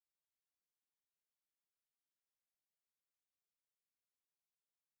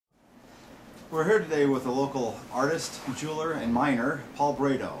We're here today with a local artist, jeweler, and miner,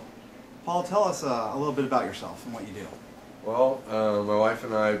 PBradow. Paul, tell us a little bit about yourself and what you do. Well, my wife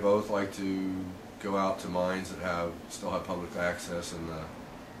and I both like to go out to mines that still have public access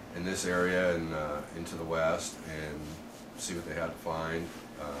in this area and into the west and see what they had to find.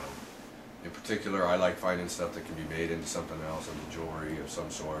 In particular, I like finding stuff that can be made into something else, into jewelry of some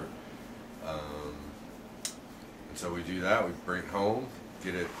sort. And so we do that. We bring it home,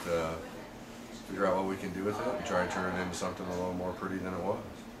 get it, figure out what we can do with it, and try and turn it into something a little more pretty than it was.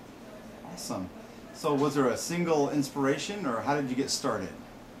 Awesome. So was there a single inspiration, or how did you get started?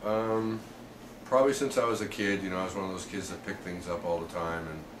 Probably since I was a kid. I was one of those kids that picked things up all the time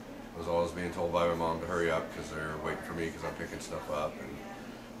and was always being told by my mom to hurry up because they're waiting for me because I'm picking stuff up. And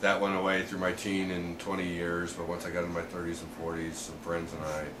that went away through my teen and 20 years, but once I got in my 30s and 40s, some friends and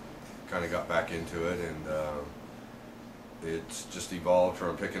I kind of got back into it, and it's just evolved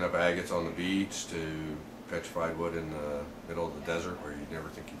from picking up agates on the beach to petrified wood in the middle of the desert where you'd never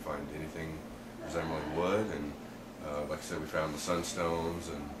think you'd find anything resembling wood. And like I said, we found the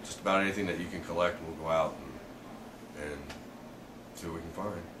sunstones, and just about anything that you can collect, we'll go out and see what we can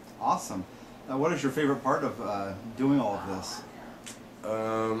find. Awesome. What is your favorite part of doing all of this?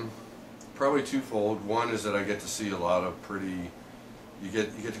 Probably twofold. One is that I get to see a lot of pretty. You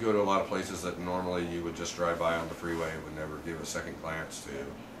get to go to a lot of places that normally you would just drive by on the freeway and would never give a second glance to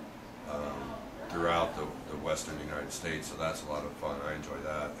throughout the western United States. So that's a lot of fun. I enjoy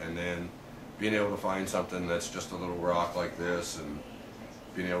that. And then being able to find something that's just a little rock like this and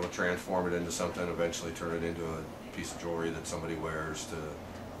being able to transform it into something, eventually turn it into a piece of jewelry that somebody wears to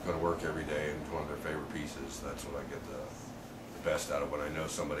go to work every day, and it's one of their favorite pieces. That's what I get the best out of, when I know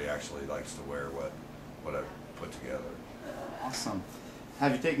somebody actually likes to wear what I've put together. Awesome.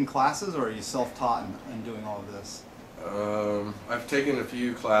 Have you taken classes, or are you self-taught in doing all of this? I've taken a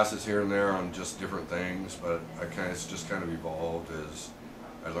few classes here and there on just different things, but it's just kind of evolved as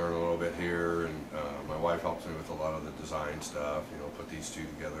I learn a little bit here, and my wife helps me with a lot of the design stuff. Put these two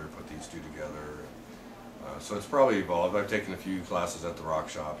together, put these two together. So it's probably evolved. I've taken a few classes at the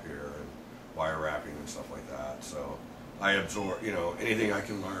Rockshop here and wire wrapping and stuff like that. So I absorb, anything I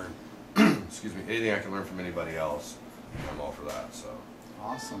can learn. Excuse me, anything I can learn from anybody else, I'm all for that. So.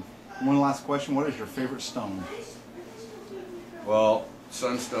 Awesome. One last question: what is your favorite stone? Well,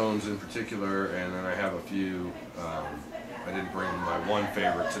 sunstones in particular, and then I have a few. I didn't bring my one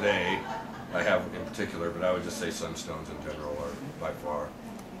favorite today. I have in particular, but I would just say sunstones in general are by far. All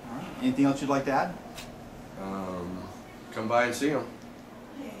right. Anything else you'd like to add? Come by and see them.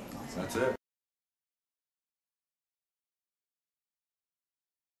 That's it.